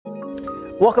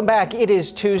Welcome back. It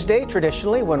is Tuesday,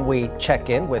 traditionally, when we check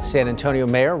in with San Antonio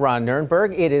Mayor Ron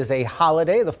Nirenberg. It is a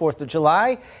holiday, the 4th of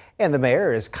July, and the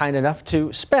mayor is kind enough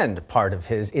to spend part of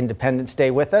his Independence Day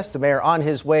with us. The mayor on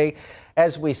his way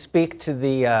as we speak to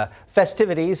the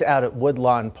festivities out at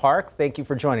Woodlawn Park. Thank you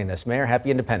for joining us, Mayor.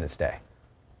 Happy Independence Day.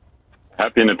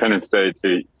 Happy Independence Day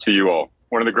to you all.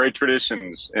 One of the great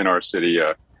traditions in our city,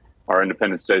 our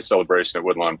Independence Day celebration at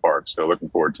Woodlawn Park. So looking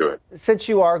forward to it. Since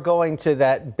you are going to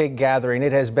that big gathering,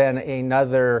 it has been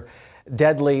another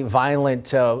deadly,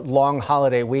 violent, long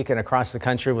holiday weekend across the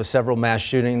country with several mass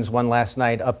shootings, one last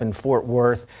night up in Fort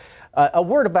Worth. A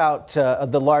word about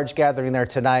the large gathering there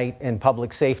tonight and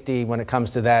public safety when it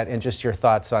comes to that, and just your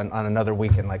thoughts on another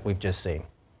weekend like we've just seen.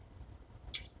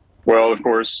 Well, of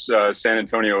course, San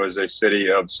Antonio is a city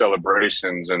of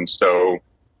celebrations, and so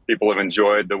people have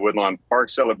enjoyed the Woodlawn Park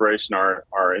celebration,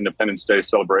 our Independence Day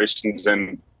celebrations,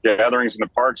 and gatherings in the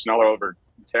parks and all over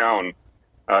town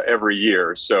every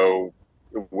year. So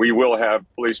we will have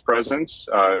police presence.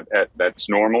 That's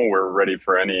normal. We're ready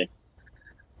for any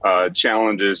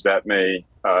challenges that may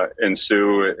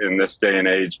ensue in this day and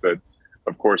age. But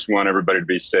of course, we want everybody to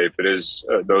be safe. It is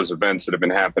those events that have been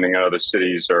happening in other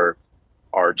cities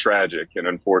are tragic and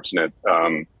unfortunate,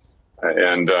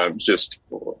 just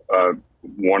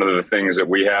one of the things that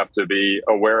we have to be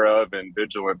aware of and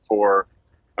vigilant for,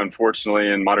 unfortunately,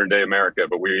 in modern day America.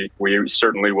 But we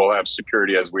certainly will have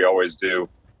security, as we always do,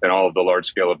 in all of the large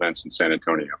scale events in San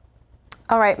Antonio.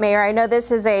 All right, Mayor, I know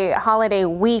this is a holiday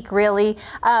week, really,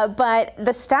 but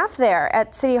the staff there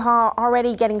at City Hall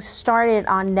already getting started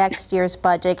on next year's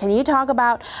budget. Can you talk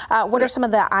about what are some of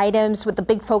the items with the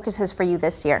big focuses for you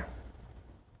this year?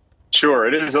 Sure.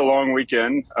 It is a long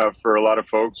weekend for a lot of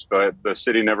folks, but the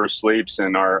city never sleeps,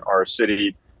 and our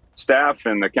city staff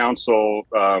and the council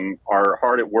are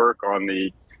hard at work on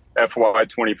the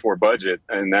FY24 budget,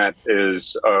 and that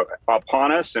is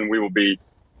upon us, and we will be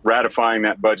ratifying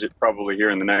that budget probably here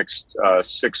in the next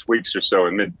 6 weeks or so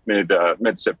in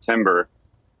mid-September.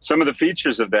 Some of the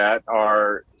features of that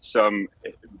are some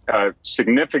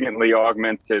significantly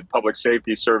augmented public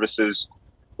safety services.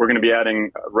 We're going to be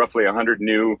adding roughly 100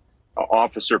 new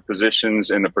officer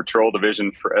positions in the patrol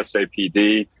division for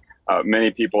SAPD.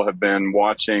 Many people have been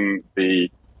watching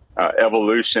the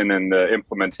evolution and the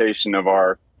implementation of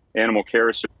our animal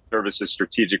care services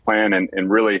strategic plan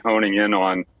and really honing in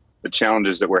on the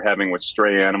challenges that we're having with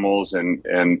stray animals and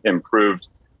improved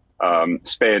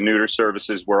spay and neuter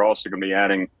services. We're also going to be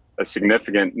adding a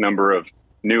significant number of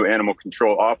new animal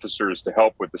control officers to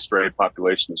help with the stray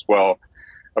population as well.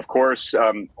 Of course,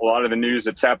 a lot of the news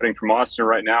that's happening from Austin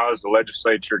right now is the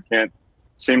legislature can't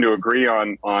seem to agree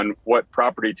on what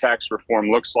property tax reform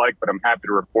looks like, but I'm happy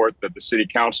to report that the City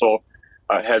Council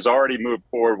has already moved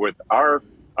forward with our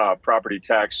property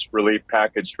tax relief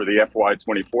package for the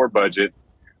FY24 budget,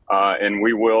 and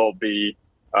we will be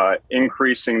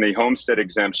increasing the homestead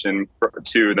exemption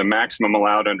to the maximum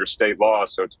allowed under state law,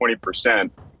 so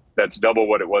 20%. That's double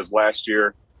what it was last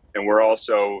year. And we're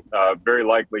also very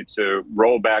likely to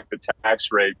roll back the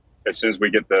tax rate as soon as we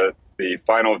get the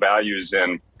final values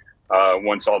in,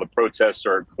 once all the protests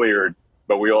are cleared.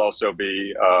 But we'll also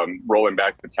be rolling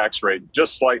back the tax rate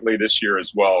just slightly this year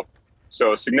as well.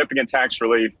 So a significant tax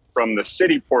relief from the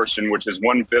city portion, which is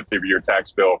 1/5 of your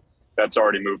tax bill, that's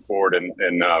already moved forward.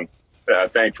 And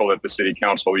thankful that the City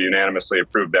Council unanimously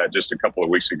approved that just a couple of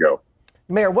weeks ago.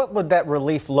 Mayor, what would that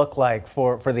relief look like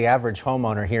for the average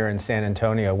homeowner here in San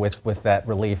Antonio with that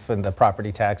relief and the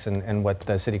property tax and what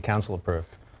the City Council approved?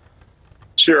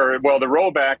 Sure. Well, the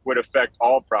rollback would affect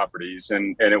all properties,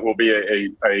 and it will be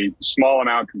a small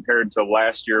amount compared to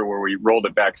last year where we rolled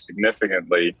it back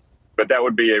significantly. But that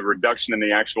would be a reduction in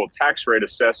the actual tax rate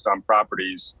assessed on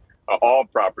properties, all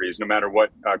properties, no matter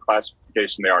what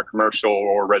classification they are, commercial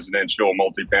or residential,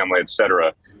 multifamily, et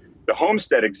cetera. The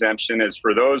homestead exemption is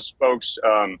for those folks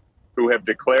who have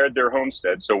declared their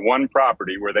homestead. So one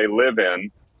property where they live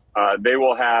in, they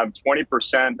will have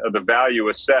 20% of the value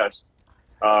assessed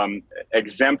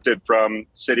exempted from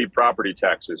city property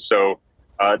taxes. So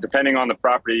depending on the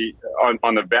property,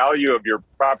 on the value of your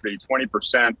property,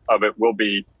 20% of it will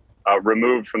be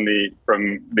removed from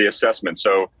the assessment.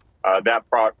 So that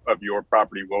part of your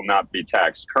property will not be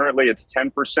taxed. Currently, it's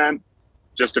 10%.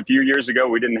 Just a few years ago,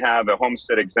 we didn't have a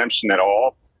homestead exemption at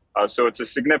all. So it's a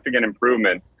significant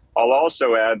improvement. I'll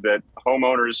also add that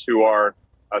homeowners who are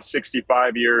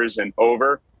 65 years and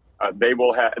over, they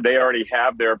already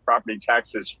have their property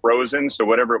taxes frozen. So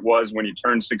whatever it was when you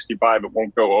turn 65, it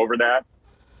won't go over that.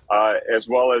 As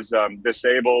well as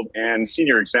disabled and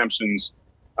senior exemptions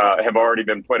have already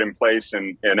been put in place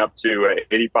and up to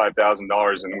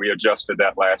 $85,000, and we adjusted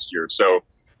that last year. So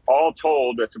all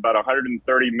told, it's about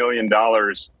 $130 million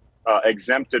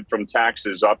exempted from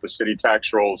taxes off the city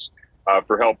tax rolls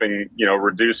for helping,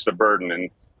 reduce the burden. And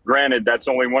granted, that's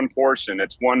only one portion.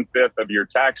 It's 1/5 of your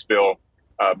tax bill.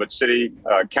 But city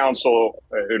council,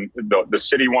 the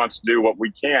city wants to do what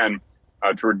we can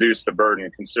to reduce the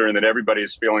burden, considering that everybody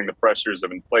is feeling the pressures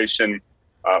of inflation,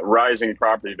 rising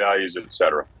property values, et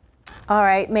cetera. All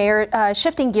right, Mayor,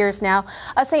 shifting gears now.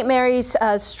 St. Mary's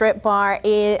Strip Bar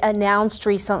announced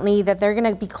recently that they're going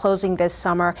to be closing this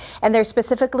summer, and they're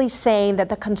specifically saying that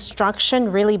the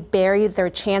construction really buried their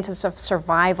chances of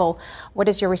survival. What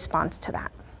is your response to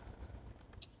that?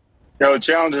 The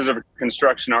challenges of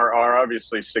construction are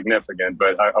obviously significant,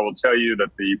 but I will tell you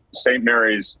that the St.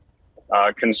 Mary's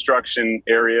construction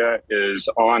area is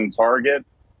on target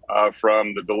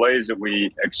from the delays that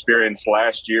we experienced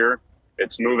last year.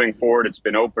 It's moving forward. It's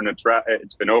been open to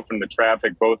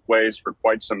traffic both ways for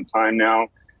quite some time now.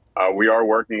 We are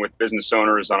working with business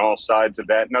owners on all sides of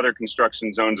that and other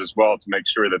construction zones as well to make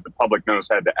sure that the public knows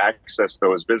how to access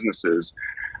those businesses.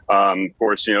 Of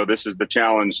course, this is the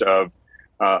challenge of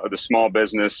the small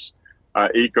business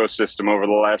ecosystem. Over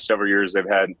the last several years, they've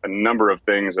had a number of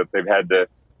things that they've had to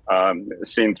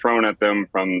seen thrown at them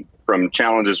from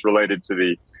challenges related to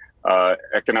the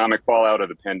economic fallout of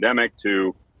the pandemic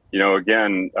to,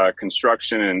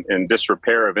 construction and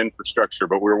disrepair of infrastructure.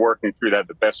 But we're working through that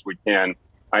the best we can.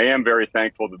 I am very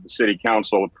thankful that the City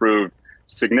Council approved a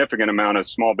significant amount of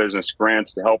small business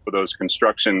grants to help with those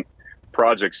construction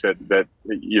projects that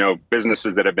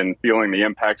businesses that have been feeling the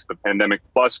impacts of the pandemic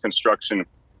plus construction.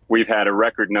 We've had a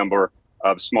record number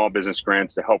of small business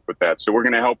grants to help with that. So we're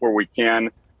going to help where we can,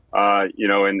 and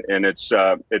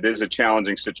it is a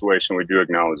challenging situation. We do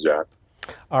acknowledge that.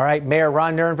 All right, Mayor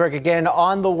Ron Nirenberg again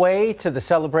on the way to the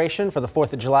celebration for the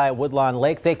 4th of July at Woodlawn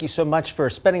Lake. Thank you so much for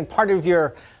spending part of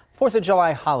your 4th of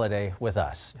July holiday with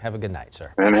us. Have a good night,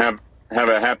 sir. And have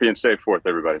a happy and safe 4th,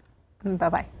 everybody.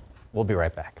 Bye-bye. We'll be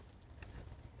right back.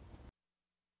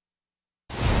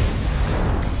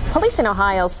 Police in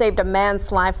Ohio saved a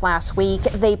man's life last week.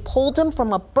 They pulled him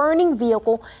from a burning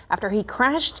vehicle after he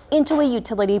crashed into a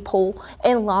utility pole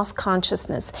and lost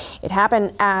consciousness. It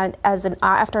happened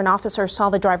after an officer saw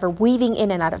the driver weaving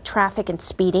in and out of traffic and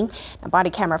speeding. Now, body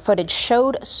camera footage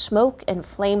showed smoke and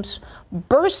flames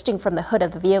bursting from the hood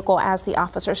of the vehicle as the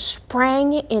officer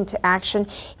sprang into action.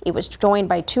 He was joined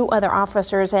by 2 other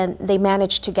officers, and they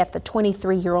managed to get the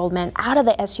 23-year-old man out of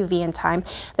the SUV in time.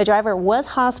 The driver was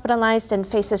hospitalized and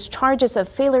faces charges of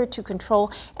failure to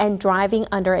control and driving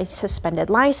under a suspended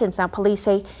license. Now, police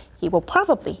say he will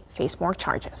probably face more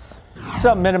charges.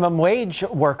 Some minimum wage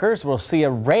workers will see a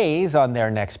raise on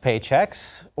their next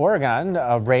paychecks. Oregon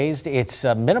raised its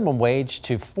minimum wage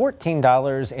to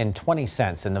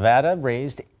 $14.20, and Nevada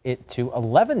raised it to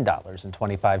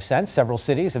 $11.25. Several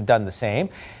cities have done the same.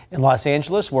 In Los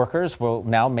Angeles, workers will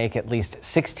now make at least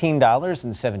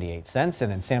 $16.78,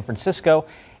 and in San Francisco,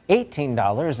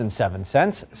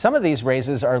 $18.07. Some of these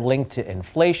raises are linked to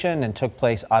inflation and took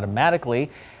place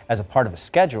automatically as a part of a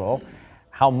schedule.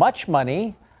 How much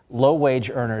money low-wage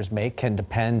earners make can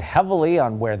depend heavily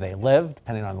on where they live,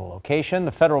 depending on the location.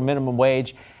 The federal minimum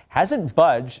wage hasn't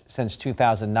budged since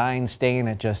 2009, staying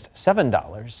at just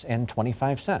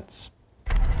 $7.25.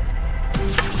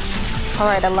 All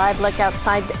right, a live look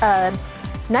outside.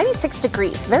 96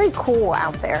 degrees, very cool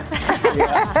out there.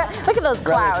 Yeah. Look at those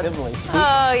clouds.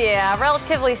 Oh yeah,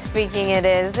 relatively speaking it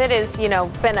is. It is,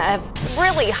 been a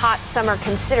really hot summer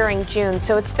considering June,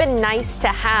 so it's been nice to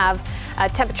have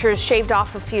temperatures shaved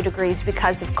off a few degrees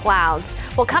because of clouds.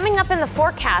 Well, coming up in the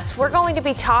forecast, we're going to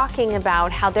be talking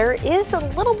about how there is a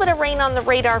little bit of rain on the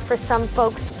radar for some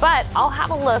folks, but I'll have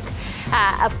a look,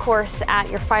 of course, at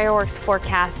your fireworks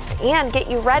forecast and get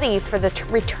you ready for the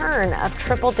return of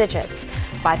triple digits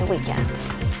by the weekend.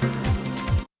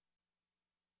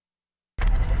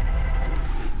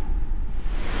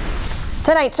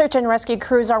 Tonight, search and rescue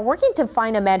crews are working to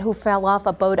find a man who fell off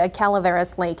a boat at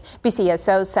Calaveras Lake.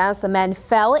 BCSO says the man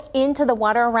fell into the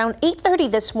water around 8:30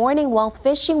 this morning while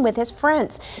fishing with his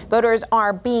friends. Boaters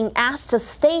are being asked to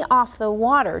stay off the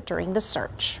water during the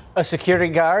search. A security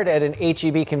guard at an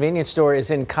H-E-B convenience store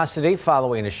is in custody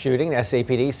following a shooting.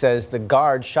 SAPD says the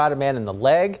guard shot a man in the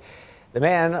leg. The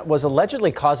man was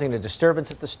allegedly causing a disturbance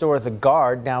at the store. The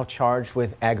guard now charged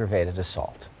with aggravated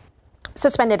assault.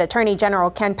 Suspended Attorney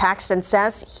General Ken Paxton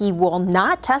says he will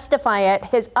not testify at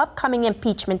his upcoming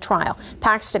impeachment trial.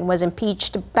 Paxton was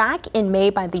impeached back in May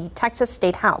by the Texas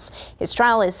State House. His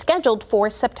trial is scheduled for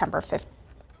September 5th.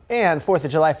 And 4th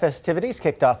of July festivities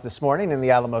kicked off this morning in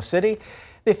the Alamo City.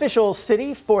 The official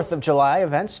city 4th of July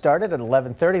event started at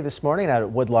 11:30 this morning out at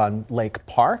Woodlawn Lake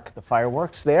Park. The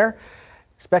fireworks there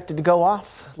expected to go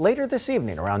off later this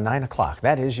evening around 9 o'clock.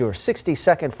 That is your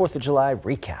 60-second 4th of July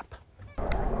recap.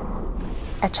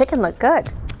 That chicken looked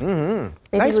good.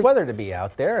 Nice weather to be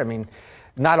out there. I mean,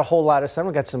 not a whole lot of sun.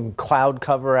 We got some cloud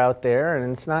cover out there,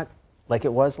 and it's not like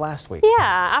it was last week.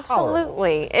 Yeah,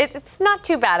 absolutely. It's not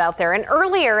too bad out there. And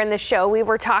earlier in the show, we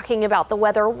were talking about the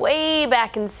weather way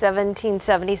back in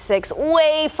 1776,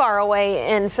 way far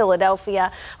away in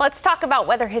Philadelphia. Let's talk about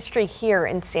weather history here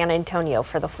in San Antonio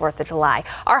for the 4th of July.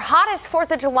 Our hottest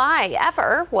 4th of July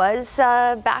ever was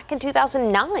back in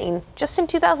 2009, just in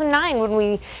 2009 when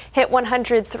we hit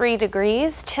 103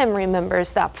 degrees. Tim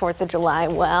remembers that 4th of July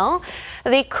well.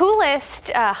 The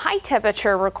coolest high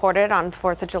temperature recorded on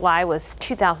 4th of July was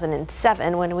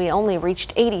 2007 when we only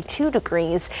reached 82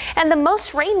 degrees. And the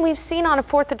most rain we've seen on a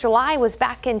 4th of July was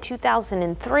back in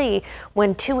 2003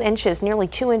 when nearly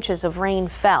 2 inches of rain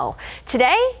fell.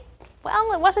 Today,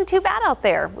 well, it wasn't too bad out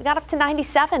there. We got up to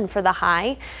 97 for the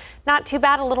high. Not too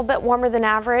bad, a little bit warmer than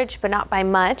average, but not by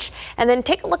much. And then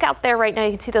take a look out there right now.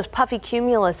 You can see those puffy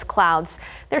cumulus clouds.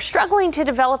 They're struggling to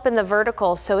develop in the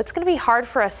vertical, so it's going to be hard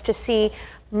for us to see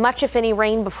much, if any,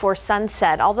 rain before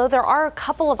sunset, although there are a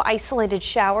couple of isolated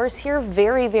showers here,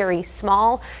 very, very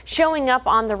small, showing up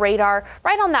on the radar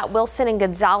right on that Wilson and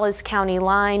Gonzales County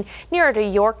line, nearer to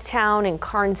Yorktown and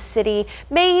Karnes City.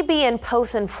 Maybe in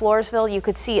Poth and Floresville, you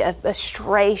could see a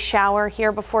stray shower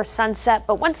here before sunset.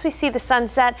 But once we see the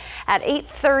sunset at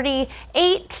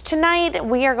 8:38 tonight,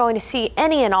 we are going to see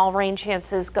any and all rain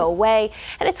chances go away.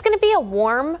 And it's going to be a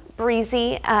warm,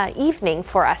 breezy evening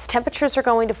for us. Temperatures are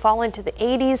going to fall into the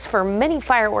 80s for many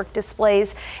firework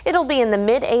displays. It'll be in the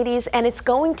mid 80s and it's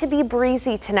going to be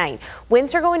breezy tonight.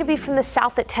 Winds are going to be from the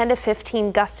south at 10 to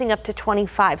 15, gusting up to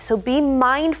 25. So be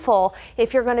mindful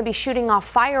if you're going to be shooting off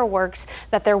fireworks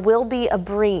that there will be a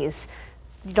breeze.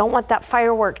 You don't want that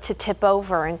firework to tip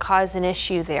over and cause an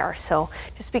issue there. So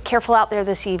just be careful out there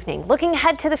this evening. Looking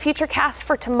ahead to the futurecast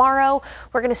for tomorrow,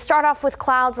 we're going to start off with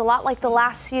clouds a lot like the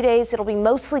last few days. It'll be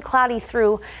mostly cloudy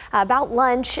through about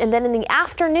lunch, and then in the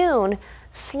afternoon,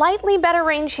 slightly better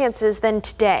rain chances than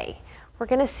today. We're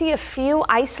going to see a few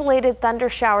isolated thunder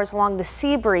showers along the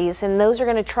sea breeze, and those are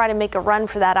going to try to make a run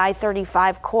for that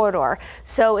I-35 corridor.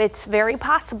 So it's very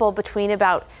possible between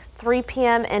about 3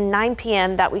 p.m. and 9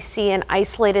 p.m. that we see an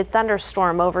isolated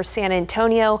thunderstorm over San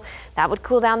Antonio. That would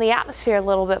cool down the atmosphere a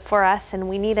little bit for us, and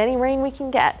we need any rain we can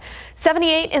get.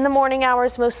 78 in the morning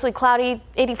hours, mostly cloudy.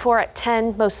 84 at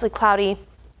 10, mostly cloudy.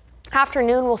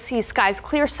 Afternoon, we'll see skies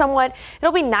clear somewhat.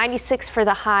 It'll be 96 for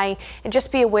the high, and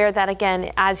just be aware that,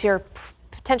 again, as you're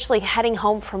potentially heading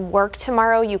home from work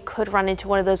tomorrow, you could run into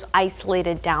one of those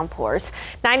isolated downpours.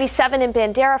 97 in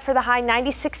Bandera for the high,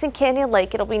 96 in Canyon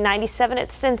Lake. It'll be 97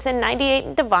 at Stinson, 98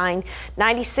 in Devine,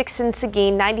 96 in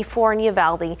Seguin, 94 in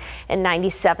Uvalde, and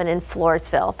 97 in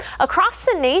Floresville. Across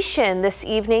the nation this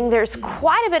evening, there's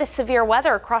quite a bit of severe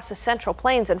weather across the Central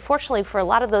Plains. Unfortunately, for a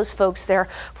lot of those folks, their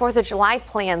 4th of July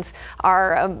plans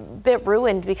are a bit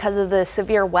ruined because of the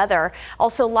severe weather.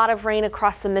 Also, a lot of rain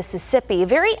across the Mississippi.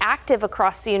 Very active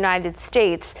across the United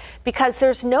States because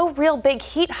there's no real big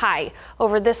heat high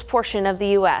over this portion of the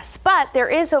U.S. But there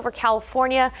is over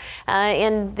California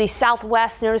in the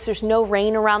southwest. Notice there's no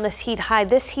rain around this heat high.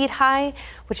 This heat high,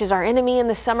 which is our enemy in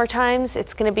the summer times,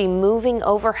 it's going to be moving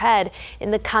overhead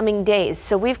in the coming days.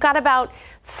 So we've got about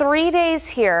 3 days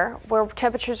here where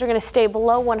temperatures are going to stay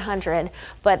below 100,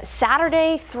 but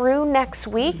Saturday through next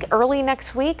week, early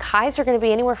next week, highs are going to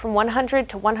be anywhere from 100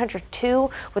 to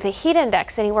 102 with a heat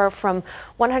index anywhere from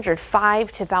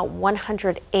 105 to about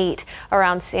 108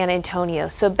 around San Antonio.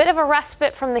 So a bit of a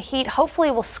respite from the heat.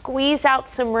 Hopefully we'll squeeze out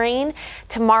some rain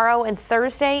tomorrow and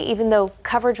Thursday, even though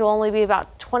coverage will only be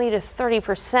about 20 to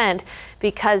 30%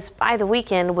 because by the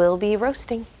weekend we'll be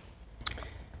roasting.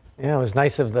 Yeah, it was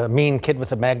nice of the mean kid with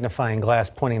the magnifying glass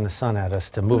pointing the sun at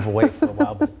us to move away for a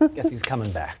while, but I guess he's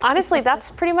coming back. Honestly, that's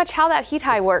pretty much how that heat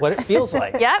high works. What it feels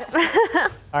like. Yep.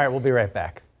 All right, we'll be right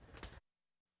back.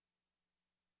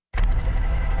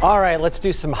 All right, let's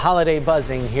do some holiday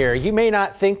buzzing here. You may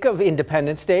not think of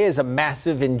Independence Day as a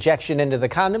massive injection into the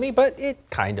economy, but it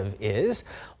kind of is.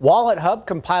 Wallet Hub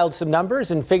compiled some numbers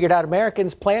and figured out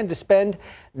Americans plan to spend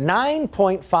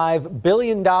 $9.5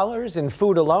 billion in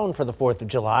food alone for the 4th of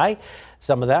July.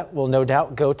 Some of that will no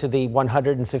doubt go to the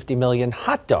 150 million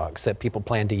hot dogs that people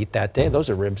plan to eat that day.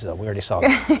 Those are ribs, though. We already saw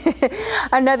that.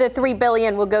 Another $3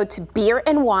 billion will go to beer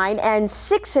and wine, and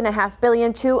 $6.5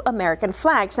 billion to American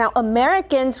flags. Now,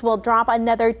 Americans will drop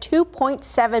another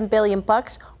 $2.7 billion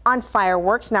on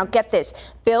fireworks. Now, get this: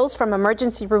 bills from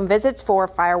emergency room visits for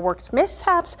fireworks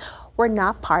mishaps were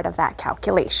not part of that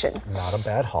calculation. Not a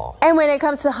bad haul. And when it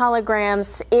comes to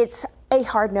holograms, it's a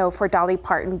hard no for Dolly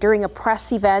Parton. During a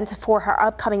press event for her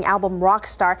upcoming album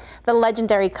Rockstar, the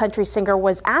legendary country singer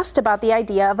was asked about the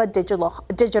idea of a digital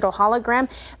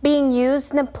hologram being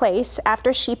used in place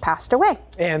after she passed away.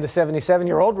 And the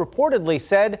 77-year-old reportedly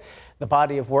said the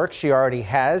body of work she already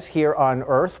has here on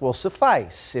Earth will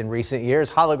suffice. In recent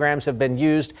years, holograms have been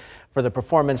used for the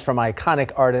performance from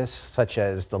iconic artists such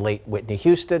as the late Whitney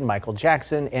Houston, Michael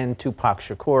Jackson, and Tupac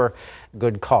Shakur.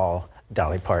 Good call,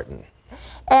 Dolly Parton.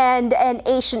 And an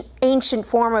ancient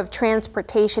form of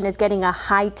transportation is getting a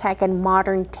high-tech and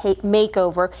modern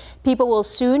makeover. People will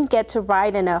soon get to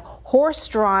ride in a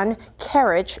horse-drawn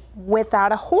carriage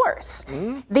without a horse.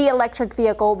 The electric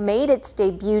vehicle made its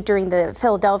debut during the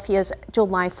Philadelphia's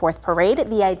July 4th parade.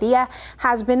 The idea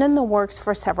has been in the works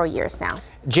for several years now.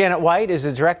 Janet White is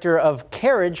the director of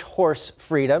Carriage Horse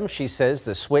Freedom. She says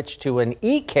the switch to an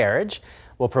e-carriage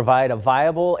will provide a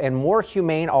viable and more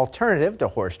humane alternative to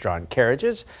horse-drawn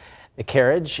carriages. The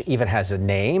carriage even has a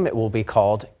name. It will be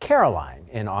called Caroline,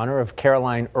 in honor of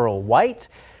Caroline Earl White,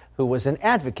 who was an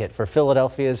advocate for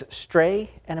Philadelphia's stray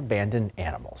and abandoned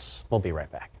animals. We'll be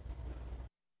right back.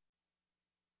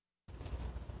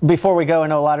 Before we go, I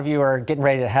know a lot of you are getting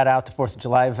ready to head out to 4th of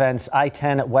July events.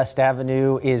 I-10 at West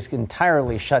Avenue is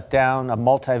entirely shut down. A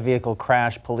multi-vehicle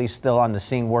crash. Police still on the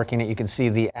scene working it. You can see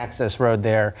the access road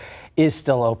there is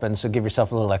still open, so give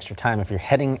yourself a little extra time if you're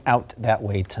heading out that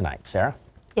way tonight. Sarah?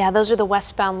 Yeah, those are the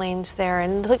westbound lanes there.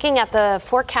 And looking at the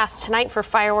forecast tonight for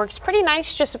fireworks, pretty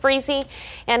nice, just breezy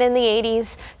and in the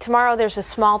 80s. Tomorrow there's a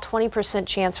small 20%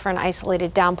 chance for an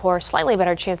isolated downpour. Slightly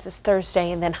better chances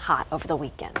Thursday, and then hot over the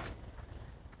weekend.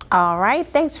 All right,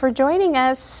 thanks for joining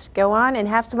us. Go on and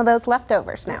have some of those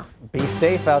leftovers now. Be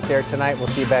safe out there tonight. We'll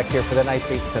see you back here for the Night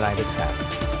Beat tonight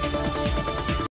at 10.